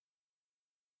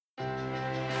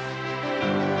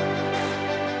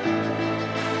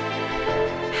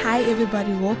Hi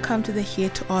everybody, welcome to the Here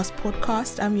to Ask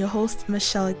podcast. I'm your host,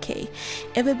 Michelle K.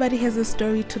 Everybody has a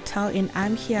story to tell and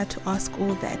I'm here to ask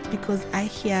all that because I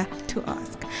here to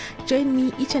ask. Join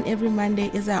me each and every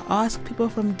Monday as I ask people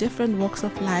from different walks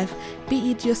of life,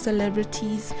 be it your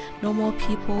celebrities, normal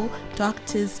people,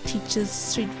 doctors, teachers,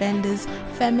 street vendors,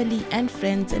 family and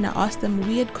friends, and I ask them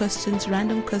weird questions,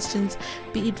 random questions,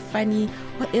 be it funny,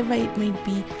 whatever it may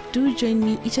be. Do join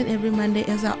me each and every Monday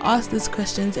as I ask these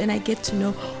questions and I get to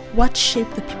know what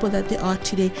shaped the people that they are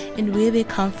today and where they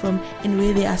come from and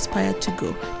where they aspire to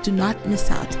go. Do not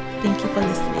miss out. Thank you for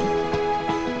listening.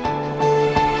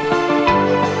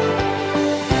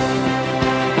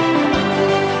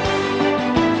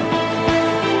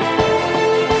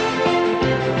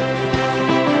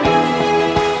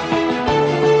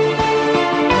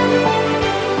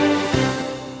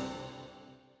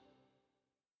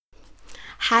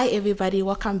 Hi everybody,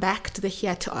 welcome back to the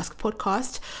Here to Ask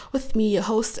podcast with me, your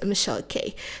host, Michelle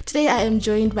K. Today I am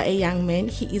joined by a young man.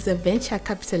 He is a venture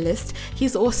capitalist.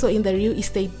 He's also in the real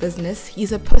estate business.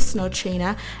 He's a personal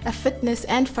trainer, a fitness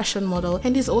and fashion model,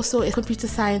 and he's also a computer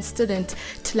science student,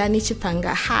 Thulani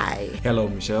Chipanga. Hi. Hello,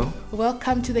 Michelle.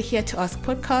 Welcome to the Here to Ask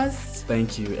podcast.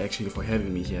 Thank you actually for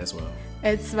having me here as well.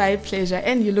 It's my pleasure,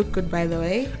 and you look good, by the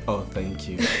way. Oh, thank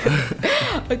you.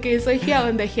 Okay, so here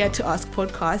on the Here to Ask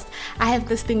podcast, I have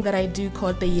this thing that I do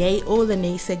called the Yay or the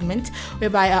Nay segment,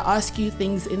 whereby I ask you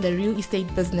things in the real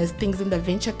estate business, things in the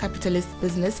venture capitalist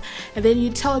business, and then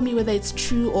you tell me whether it's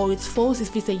true or it's false,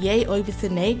 if it's a yay or if it's a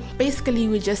nay. Basically,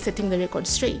 we're just setting the record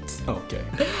straight. Okay.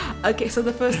 Okay, so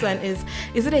the first one is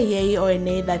it a yay or a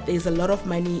nay that there's a lot of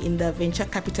money in the venture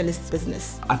capitalist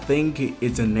business? I think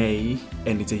it's a nay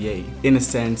and it's a yay, in a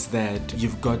sense that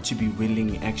you've got to be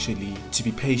willing actually to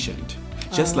be patient.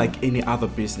 Just like any other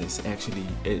business, actually,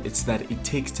 it's that it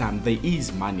takes time. There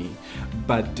is money,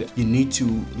 but you need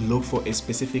to look for a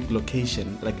specific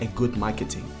location, like a good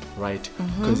marketing, right?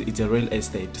 Because it's a real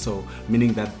estate. So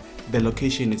meaning that the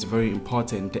location is very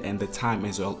important and the time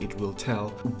as well, it will tell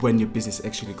when your business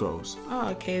actually grows. Oh,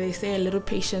 okay. They say a little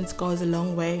patience goes a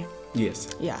long way.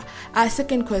 Yes. Yeah. Our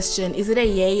second question, is it a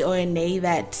yay or a nay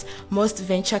that most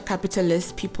venture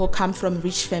capitalist people come from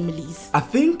rich families? I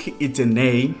think it's a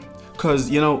nay.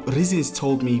 Because, reasons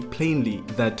told me plainly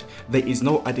that there is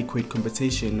no adequate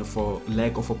compensation for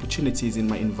lack of opportunities in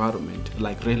my environment,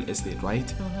 like real estate,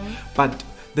 right? But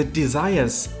the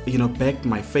desires, backed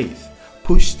my faith,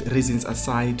 pushed reasons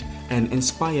aside and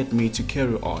inspired me to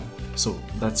carry on. So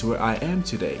that's where I am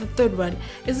today. The third one,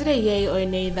 is it a yay or a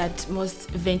nay that most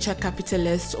venture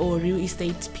capitalists or real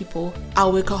estate people are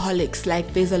workaholics?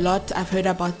 Like there's a lot I've heard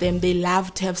about them. They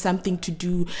love to have something to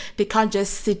do. They can't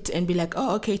just sit and be like,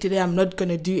 oh, okay, today I'm not going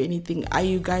to do anything. Are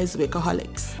you guys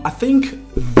workaholics? I think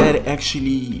that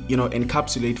actually,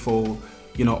 encapsulate for,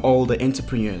 all the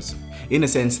entrepreneurs, in a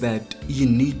sense that you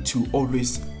need to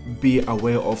always be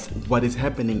aware of what is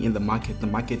happening in the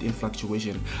market in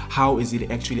fluctuation. How is it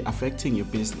actually affecting your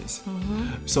business?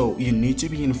 So you need to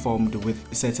be informed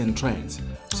with certain trends.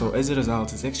 So as a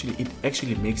result, it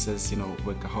actually makes us,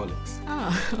 workaholics.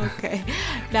 Oh, okay.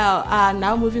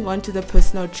 Now moving on to the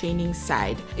personal training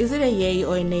side. Is it a yay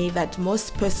or a nay that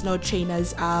most personal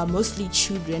trainers are mostly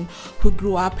children who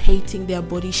grew up hating their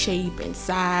body shape and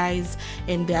size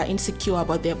and they are insecure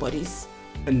about their bodies?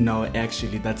 No,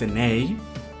 actually, that's a nay.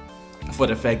 For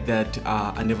the fact that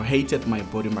I never hated my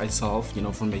body myself,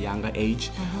 from a younger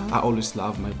age. I always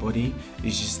loved my body.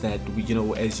 It's just that,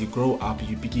 as you grow up,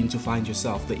 you begin to find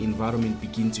yourself. The environment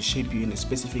begins to shape you in a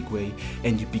specific way,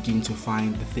 and you begin to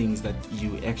find the things that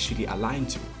you actually align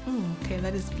to. Okay,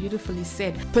 that is beautifully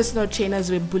said. Personal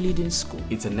trainers were bullied in school.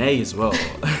 It's a nay as well.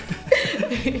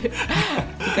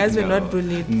 You guys were not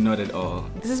bullied. Not at all.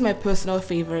 This is my personal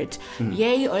favorite.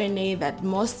 Yay or nay that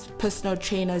most personal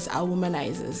trainers are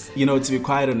womanizers? To be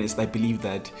quite honest, I believe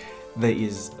that there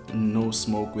is no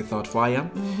smoke without fire.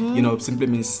 Simply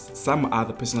means some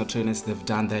other personal trainers, they've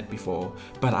done that before,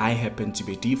 but I happen to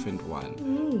be a different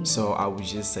one. So I would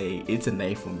just say it's a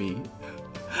nay for me.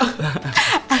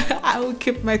 I will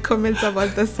keep my comments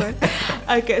about this one.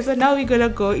 Okay, so now we're gonna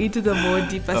go into the more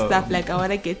deeper stuff. Like I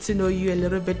want to get to know you a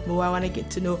little bit more. I want to get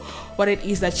to know what it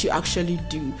is that you actually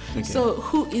do. Okay. So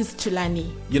who is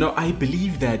Thulani? I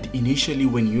believe that initially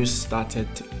when you started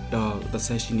the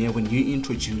session here, when you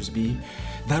introduced me,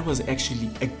 that was actually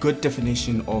a good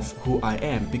definition of who I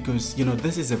am, because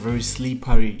this is a very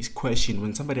slippery question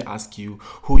when somebody asks you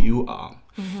who you are.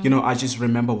 I just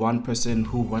remember one person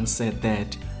who once said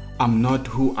that I'm not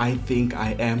who I think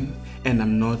I am, and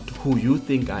I'm not who you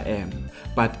think I am,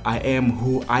 but I am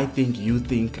who I think you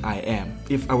think I am.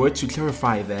 If I were to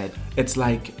clarify that, it's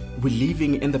like we're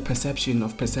living in the perception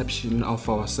of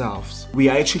ourselves. We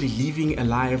are actually living a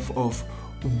life of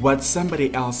what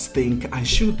somebody else think I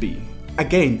should be.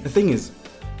 Again, the thing is,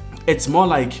 it's more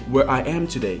like where I am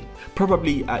today.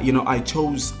 Probably, I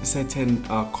chose a certain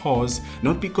cause,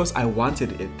 not because I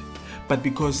wanted it, but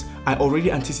because I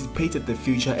already anticipated the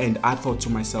future, and I thought to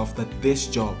myself that this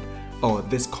job or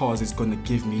this cause is going to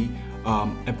give me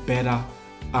a better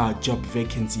job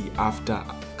vacancy after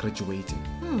graduating.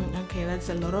 Okay, that's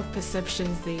a lot of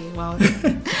perceptions there. Wow.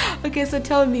 Okay, so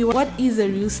tell me, what is a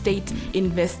real estate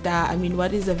investor?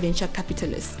 What is a venture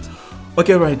capitalist?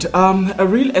 Okay, right. A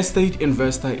real estate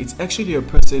investor, it's actually a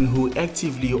person who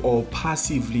actively or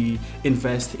passively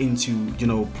invests into,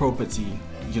 property,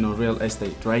 real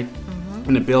estate, right?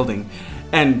 In a building.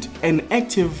 And an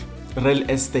active real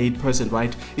estate person,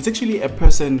 right? It's actually a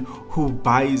person who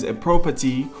buys a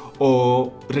property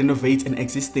or renovates an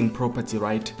existing property,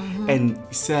 right? And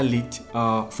sell it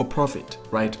for profit,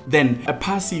 right? Then a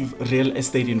passive real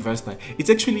estate investor, it's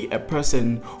actually a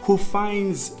person who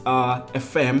finds a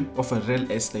firm of a real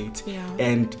estate,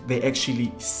 and they're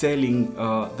actually selling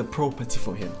the property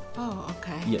for him. Oh,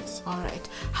 okay. Yes. All right.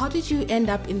 How did you end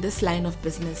up in this line of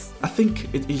business? I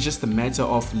think it's just a matter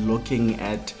of looking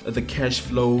at the cash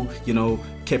flow,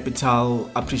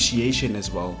 capital appreciation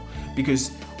as well. Because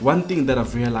one thing that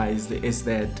I've realized is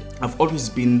that I've always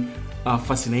been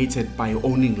fascinated by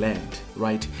owning land,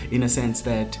 right? In a sense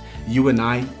that you and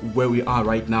I, where we are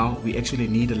right now, we actually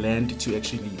need a land to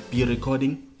actually be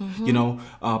recording.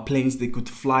 Planes, they could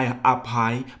fly up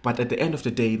high, but at the end of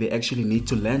the day, they actually need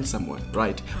to land somewhere,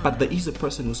 right? But there is a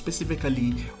person who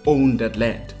specifically owned that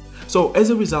land. So as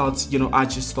a result, I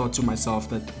just thought to myself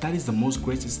that is the most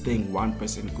greatest thing one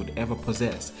person could ever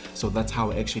possess. So that's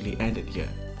how I actually ended here.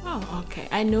 Oh, okay.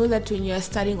 I know that when you're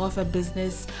starting off a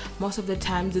business, most of the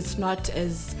times it's not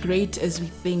as great as we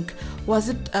think. Was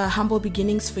it humble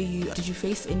beginnings for you? Did you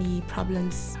face any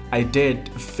problems? I did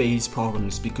face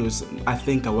problems because I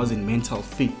think I wasn't mental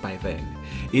fit by then.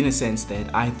 In a sense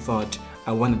that I thought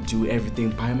I want to do everything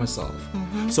by myself.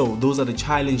 So those are the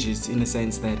challenges, in a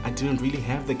sense that I didn't really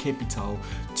have the capital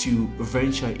to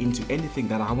venture into anything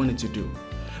that I wanted to do.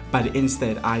 But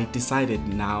instead, I decided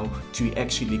now to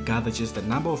actually gather just the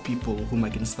number of people whom I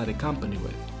can start a company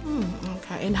with.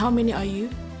 Okay. And how many are you?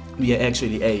 We are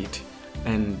actually 8,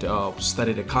 and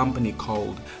started a company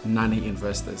called Nane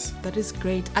Investors. That is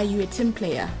great. Are you a team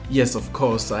player? Yes, of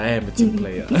course, I am a team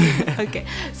player. Okay.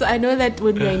 So I know that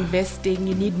when you're investing,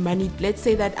 you need money. Let's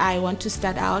say that I want to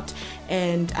start out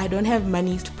and I don't have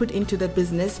money to put into the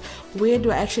business. Where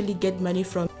do I actually get money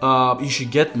from? You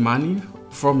should get money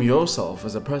from yourself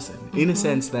as a person, in a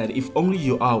sense that if only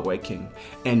you are working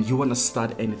and you want to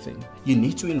start anything, you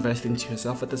need to invest into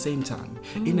yourself at the same time.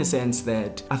 In a sense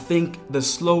that I think the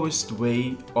slowest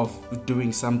way of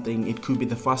doing something, it could be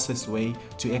the fastest way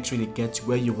to actually get to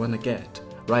where you want to get.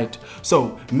 Right?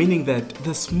 So, meaning that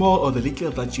the small or the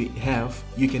little that you have,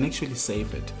 you can actually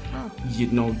save it.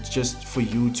 Just for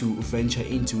you to venture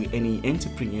into any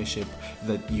entrepreneurship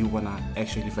that you want to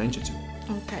actually venture to.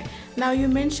 Okay. Now, you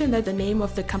mentioned that the name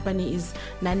of the company is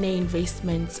Nane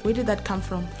Investments. Where did that come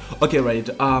from? Okay, right.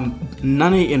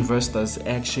 Nane Investors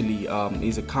actually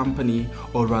is a company,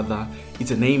 or rather,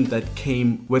 it's a name that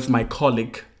came with my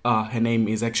colleague. Her name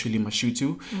is actually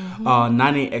Mashutu.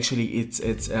 Nane, actually, it's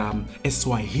a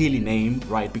Swahili name,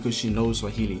 right? Because she knows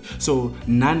Swahili. So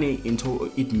Nane,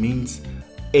 it means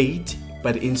 8,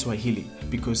 but in Swahili,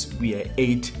 because we are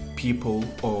 8 people,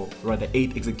 or rather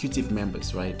 8 executive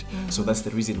members, right? So that's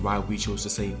the reason why we chose to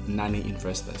say Nane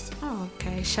Investors. Oh,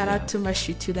 okay. Shout out to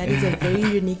Mashutu. That is a very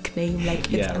unique name.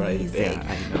 Like, it's amazing. Right.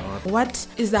 Yeah, I know. What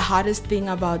is the hardest thing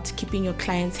about keeping your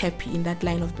clients happy in that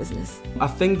line of business? I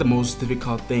think the most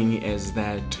difficult thing is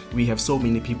that we have so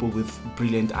many people with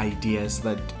brilliant ideas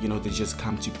that, they just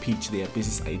come to pitch their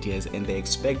business ideas and they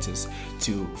expect us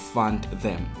to fund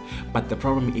them. But the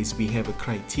problem is we have a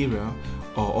criteria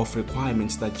of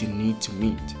requirements that you need to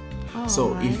meet.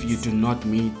 So if you do not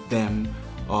meet them,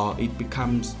 it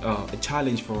becomes a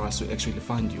challenge for us to actually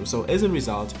fund you. So as a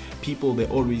result, people, they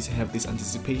always have this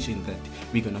anticipation that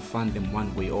we're going to fund them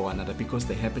one way or another because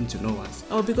they happen to know us.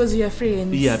 Oh, because you're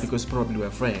friends. Yeah, because probably we're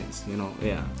friends,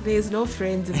 yeah. There's no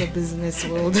friends in the business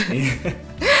world.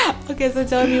 Okay, so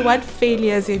tell me, what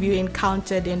failures have you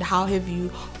encountered and how have you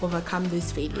overcome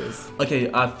these failures? Okay,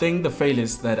 I think the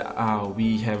failures that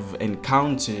we have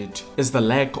encountered is the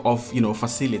lack of,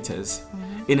 facilities.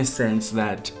 In a sense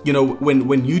that,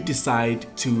 when you decide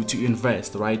to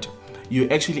invest, right,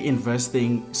 you're actually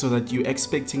investing so that you're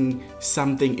expecting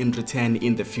something in return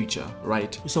in the future,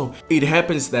 right? So it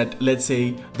happens that, let's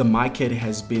say, the market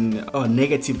has been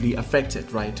negatively affected,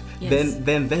 right? Yes.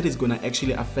 Then that is going to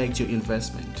actually affect your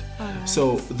investment. Alright.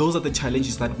 So those are the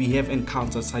challenges that we have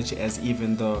encountered, such as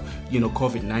even the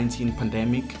COVID-19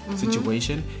 pandemic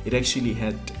situation. It actually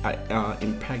had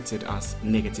impacted us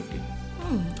negatively.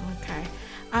 Okay.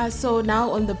 So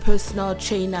now on the personal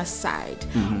trainer side,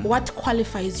 what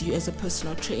qualifies you as a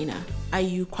personal trainer? Are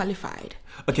you qualified?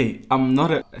 Okay, I'm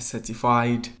not a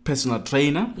certified personal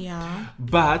trainer. Yeah.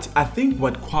 But I think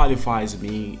what qualifies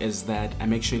me is that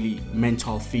I'm actually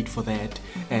mental fit for that,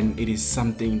 and it is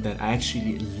something that I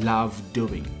actually love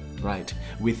doing, right?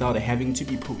 Without having to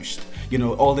be pushed.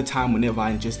 All the time whenever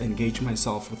I just engage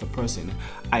myself with a person,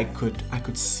 I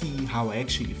could see how I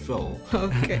actually feel.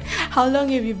 Okay. How long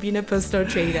have you been a personal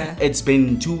trainer? It's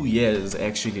been 2 years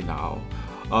actually now.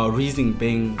 Reason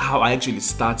being how I actually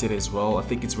started as well. I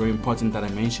think it's very important that I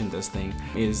mention this thing,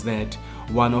 is that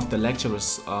one of the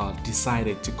lecturers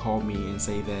decided to call me and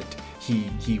say that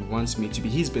he wants me to be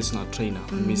his personal trainer,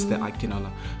 Mr.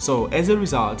 Akinola. So as a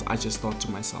result, I just thought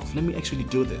to myself, let me actually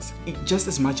do this. Just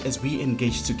as much as we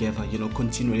engage together,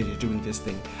 continually doing this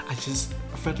thing, I just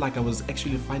felt like I was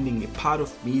actually finding a part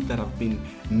of me that I've been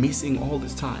missing all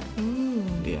this time.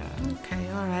 Yeah. Okay,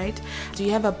 all right. Do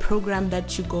you have a program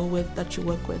that you go with, that you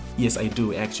work with? Yes, I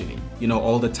do actually.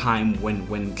 All the time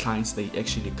when clients, they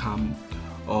actually come,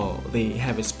 or they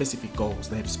have a specific goals,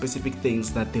 they have specific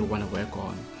things that they want to work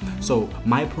on. So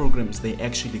my programs, they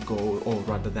actually go, or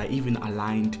rather they're even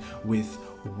aligned with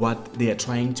what they are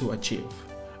trying to achieve,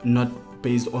 not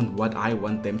based on what I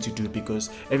want them to do, because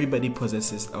everybody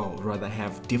possesses, or rather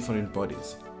have different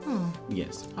bodies.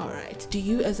 Yes. All right. Do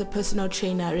you, as a personal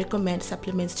trainer, recommend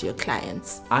supplements to your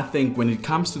clients? I think when it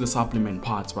comes to the supplement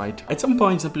parts, right, at some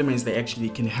point supplements, they actually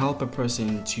can help a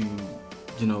person to,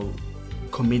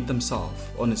 commit themselves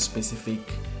on a specific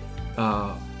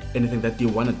anything that they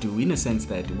want to do, in a sense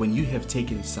that when you have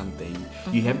taken something,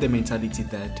 you have the mentality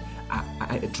that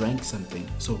I drank something,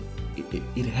 so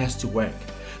it has to work.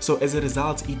 So as a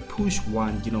result, it pushes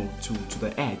one, to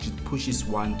the edge. It pushes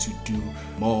one to do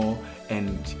more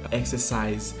and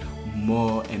exercise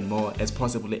more and more as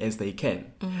possibly as they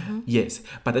can. Yes,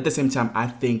 but at the same time, I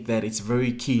think that it's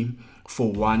very key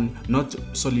for one not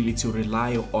solely to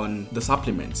rely on the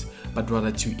supplements, but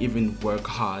rather to even work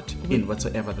hard in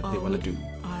whatsoever that they want to do.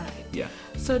 All right. Yeah.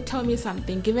 So tell me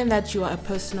something. Given that you are a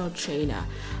personal trainer,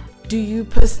 do you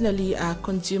personally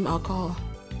consume alcohol?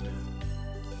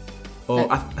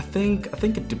 I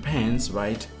think it depends,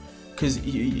 right? Because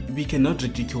we cannot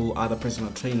ridicule other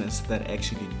personal trainers that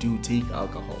actually do take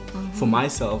alcohol. For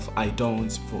myself, I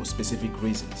don't, for specific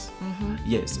reasons.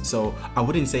 Yes, so I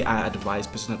wouldn't say I advise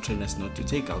personal trainers not to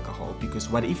take alcohol, because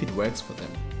what if it works for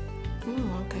them?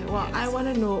 Okay, well, yes. I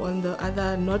want to know on the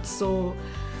other not so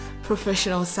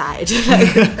professional side,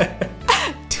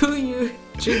 do you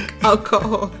drink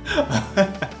alcohol?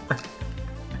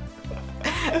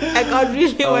 I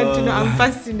really want to know. I'm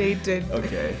fascinated.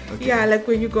 Okay. Yeah, like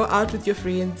when you go out with your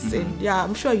friends, and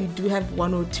I'm sure you do have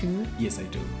one or two. Yes, I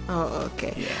do. Oh,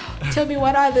 okay. Yeah. Tell me,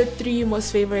 what are the 3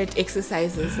 most favorite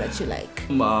exercises that you like?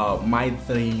 My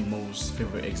 3 most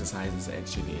favorite exercises,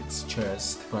 actually, it's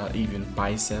chest, even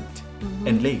bicep,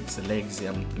 and legs.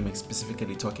 I'm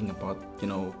specifically talking about,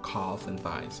 calf and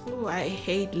thighs. Oh, I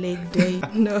hate leg day.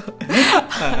 No,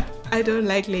 I don't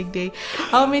like leg day.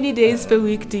 How many days per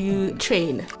week do you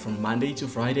train? From Monday to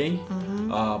Friday,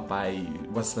 by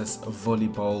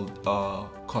volleyball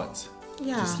court.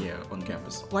 Yeah. Just here on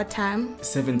campus. What time?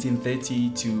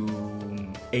 17:30 to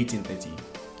 18:30.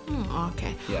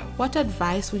 Okay. Yeah. What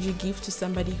advice would you give to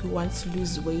somebody who wants to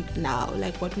lose weight now?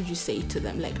 Like, what would you say to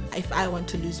them? Like, if I want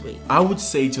to lose weight, I would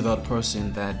say to that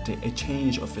person that a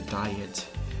change of a diet,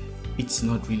 it's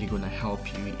not really going to help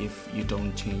you if you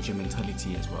don't change your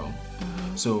mentality as well.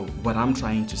 So what I'm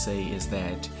trying to say is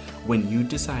that when you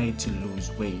decide to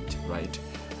lose weight, right,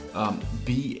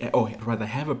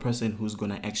 have a person who's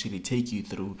going to actually take you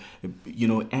through,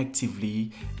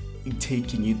 actively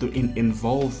taking you through,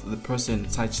 involve the person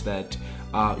such that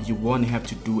you won't have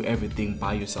to do everything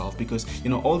by yourself, because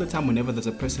all the time whenever there's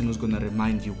a person who's going to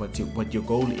remind you what your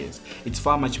goal is, it's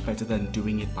far much better than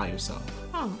doing it by yourself.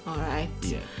 Oh, all right.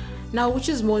 Yeah. Now, which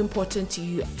is more important to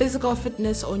you, physical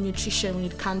fitness or nutrition when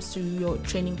it comes to your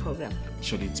training program?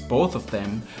 Actually, it's both of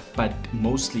them, but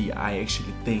mostly I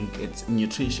actually think it's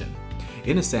nutrition,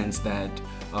 in a sense that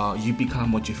you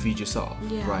become what you feed yourself,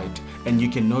 right? And you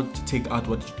cannot take out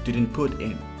what you didn't put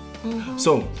in.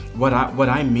 So what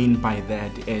I mean by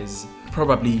that is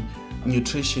probably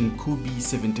nutrition could be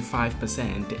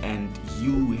 75% and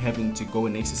you having to go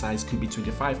and exercise could be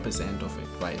 25% of it,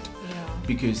 right? Yeah.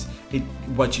 Because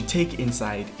what you take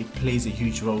inside, it plays a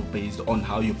huge role based on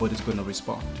how your body's going to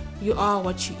respond. You are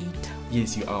what you eat.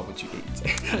 Yes, you are what you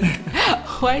eat.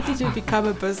 Why did you become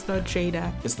a personal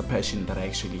trainer? It's the passion that I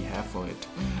actually have for it,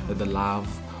 the love,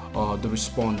 or the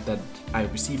response that I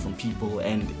receive from people.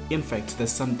 And in fact,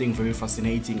 there's something very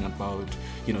fascinating about,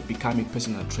 becoming a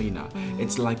personal trainer.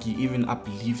 It's like you even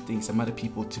uplifting some other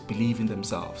people to believe in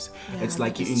themselves. Yeah, it's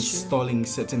like you're installing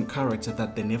certain character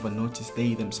that they never noticed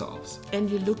they themselves. And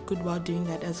you look good while doing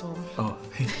that as well. Oh,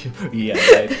 thank you. Yeah,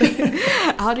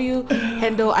 right. How do you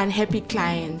handle unhappy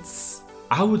clients?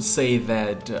 I would say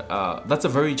that that's a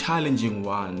very challenging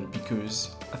one,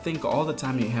 because I think all the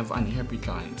time you have unhappy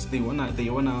clients. They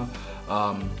wanna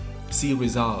see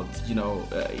results.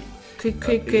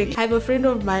 Quick. I have a friend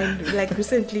of mine. Like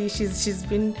recently, she's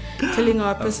been telling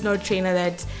our personal trainer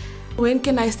that, when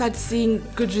can I start seeing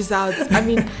good results? I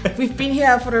mean, we've been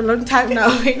here for a long time now.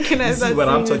 When can I start see what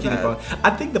seeing I'm talking results? about?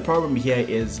 I think the problem here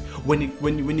is when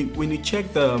you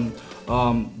check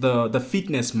the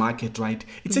fitness market, right?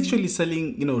 It's actually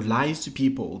selling, lies to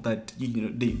people that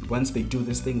once they do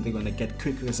this thing, they're gonna get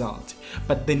quick results.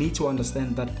 But they need to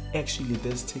understand that actually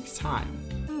this takes time.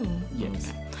 Yes.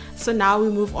 Okay. So now we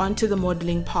move on to the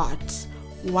modeling part.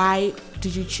 Why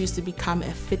did you choose to become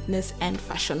a fitness and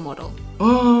fashion model?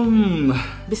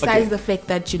 Besides the fact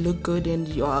that you look good and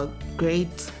you are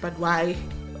great, but why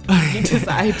did you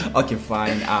decide? Okay,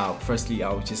 fine. Firstly,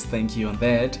 I'll just thank you on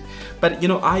that. But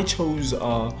I chose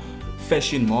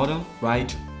fashion model,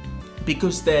 right?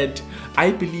 Because that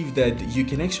I believe that you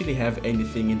can actually have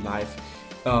anything in life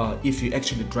if you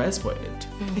actually dress for it.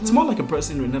 It's more like a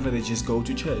person whenever they just go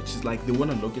to church. It's like they want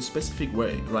to look a specific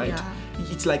way, right? Yeah.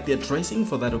 It's like they're dressing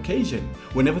for that occasion.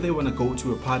 Whenever they want to go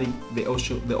to a party, they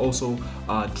also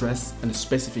dress in a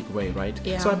specific way, right?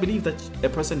 Yeah. So I believe that a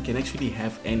person can actually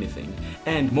have anything.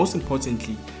 And most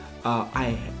importantly,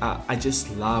 I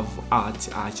just love art.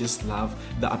 I just love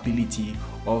the ability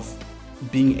of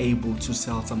being able to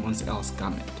sell someone else's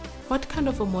garment. What kind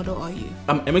of a model are you?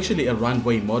 I'm actually a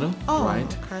runway model, right?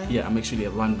 Okay. Yeah, I'm actually a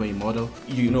runway model.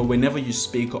 Whenever you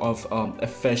speak of a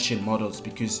fashion models,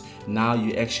 because now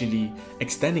you're actually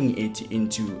extending it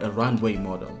into a runway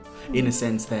model, in a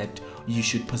sense that you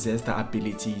should possess the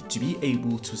ability to be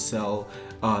able to sell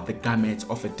the garments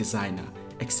of a designer,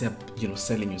 except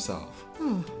selling yourself.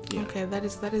 Yeah. Okay,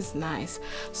 that is nice.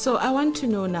 So I want to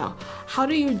know now, how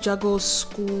do you juggle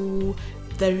school,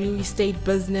 the real estate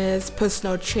business,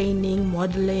 personal training,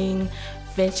 modeling,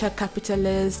 venture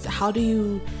capitalist? How do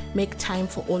you make time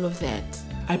for all of that?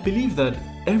 I believe that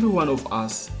every one of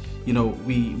us,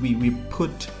 we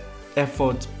put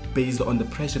effort based on the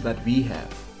pressure that we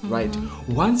have, right?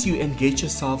 Once you engage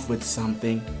yourself with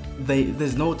something,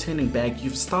 there's no turning back.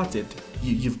 You've started.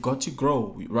 You've got to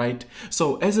grow, right?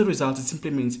 So as a result, it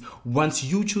simply means once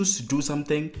you choose to do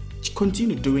something,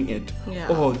 continue doing it,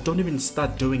 or don't even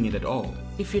start doing it at all.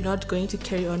 If you're not going to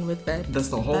carry on with that, that's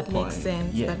the whole point. That makes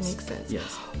sense. Yes. That makes sense. Yes.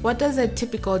 What does a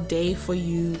typical day for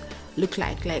you look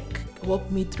like? Like,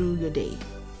 walk me through your day.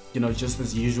 Just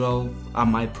as usual, I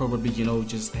might probably,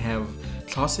 just have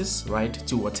classes, right,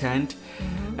 to attend,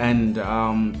 and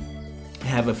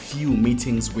have a few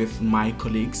meetings with my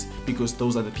colleagues, because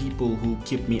those are the people who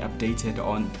keep me updated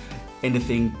on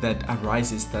anything that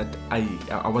arises that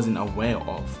I wasn't aware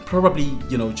of. Probably,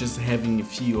 just having a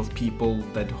few of people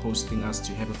that hosting us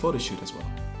to have a photo shoot as well.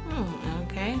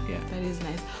 Okay. Yeah. That is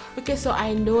nice. Okay, so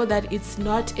I know that it's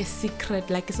not a secret,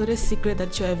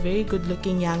 that you're a very good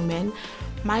looking young man.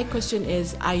 My question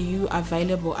is, are you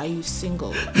available? Are you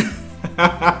single?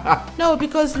 No,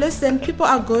 because listen, people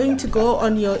are going to go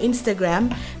on your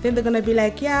Instagram, then they're gonna be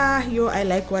like, yeah, I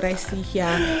like what I see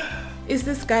here. Is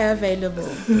this guy available?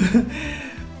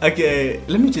 Okay,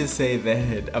 let me just say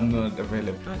that I'm not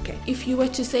available. Okay. If you were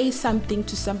to say something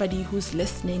to somebody who's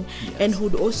listening, yes, and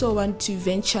who'd also want to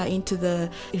venture into the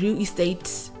real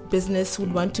estate business,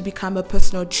 who'd want to become a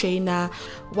personal trainer,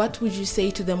 what would you say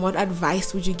to them? What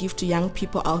advice would you give to young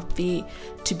people out there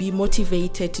to be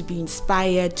motivated, to be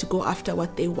inspired, to go after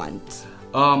what they want?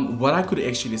 What I could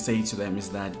actually say to them is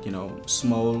that,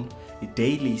 small,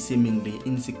 daily, seemingly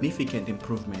insignificant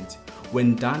improvement,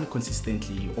 when done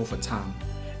consistently over time,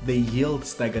 they yield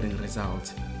staggering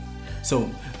results. So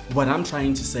what I'm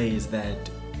trying to say is that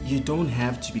you don't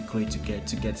have to be great to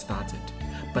get started,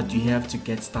 but you have to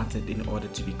get started in order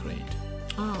to be great.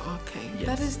 Oh, okay.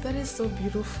 Yes. That is so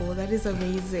beautiful. That is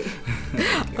amazing.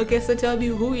 Okay, so tell me,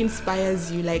 who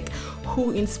inspires you? Like,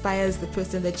 who inspires the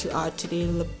person that you are today,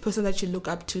 the person that you look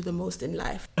up to the most in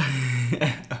life?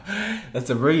 That's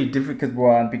a very difficult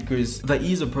one, because there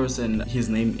is a person, his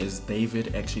name is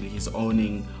David. Actually, he's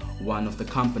owning one of the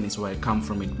companies where I come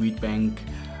from, in Wheatbank.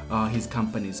 His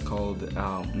company is called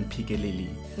Mpikeleli.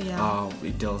 Yeah.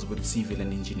 It deals with civil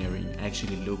and engineering. I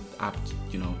actually look up,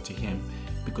 to him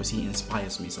because he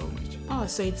inspires me so much. Oh,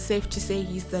 so it's safe to say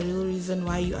he's the real reason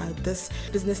why you are this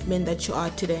businessman that you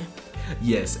are today.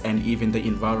 Yes, and even the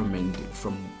environment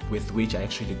with which I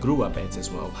actually grew up at as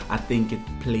well. I think it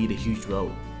played a huge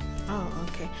role. Oh,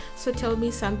 okay. So tell me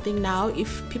something now.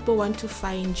 If people want to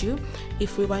find you,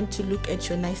 if we want to look at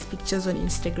your nice pictures on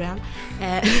Instagram,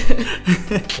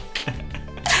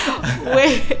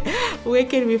 where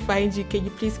can we find you? Can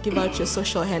you please give out your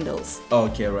social handles?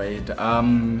 Okay, right.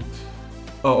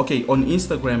 Okay. On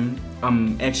Instagram,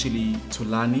 I'm actually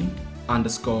Thulani_Chipanga.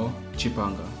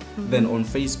 Mm-hmm. Then on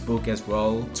Facebook as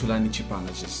well, Thulani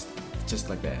Chipanga, just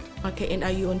like that. Okay, and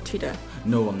are you on Twitter?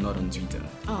 No, I'm not on Twitter.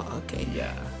 Oh, okay.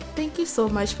 Yeah. Thank you so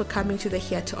much for coming to the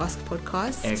Here to Ask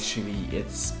podcast. Actually,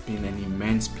 it's been an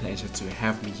immense pleasure to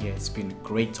have me here. It's been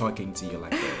great talking to you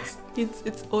like this.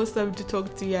 It's awesome to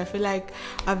talk to you. I feel like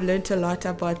I've learned a lot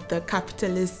about the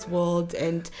capitalist world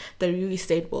and the real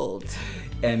estate world.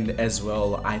 And as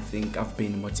well, I think I've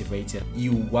been motivated.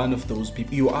 You one of those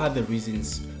people. You are the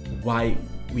reasons why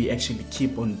we actually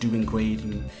keep on doing great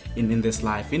in this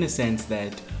life, in a sense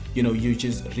that you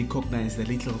just recognize the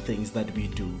little things that we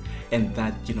do, and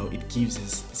that it gives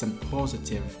us some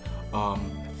positive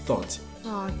thought.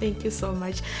 Oh, thank you so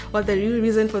much. Well, the real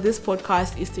reason for this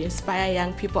podcast is to inspire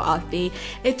young people out there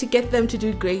and to get them to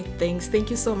do great things.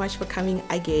 Thank you so much for coming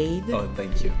again. Oh,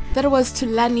 thank you. That was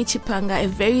Thulani Chipanga, a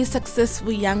very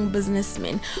successful young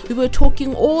businessman. We were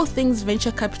talking all things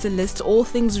venture capitalist, all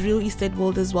things real estate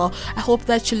world as well. I hope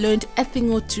that you learned a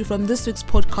thing or two from this week's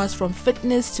podcast, from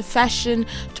fitness to fashion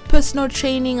to personal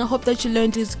training. I hope that you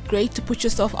learned it's great to put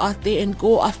yourself out there and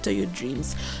go after your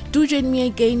dreams. Do join me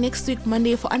again next week,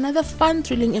 Monday, for another fun,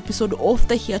 thrilling episode of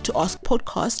the Here to Ask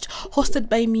podcast, hosted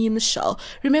by me, Michelle.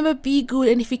 Remember, be good,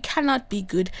 and if you cannot be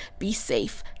good, be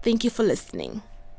safe. Thank you for listening.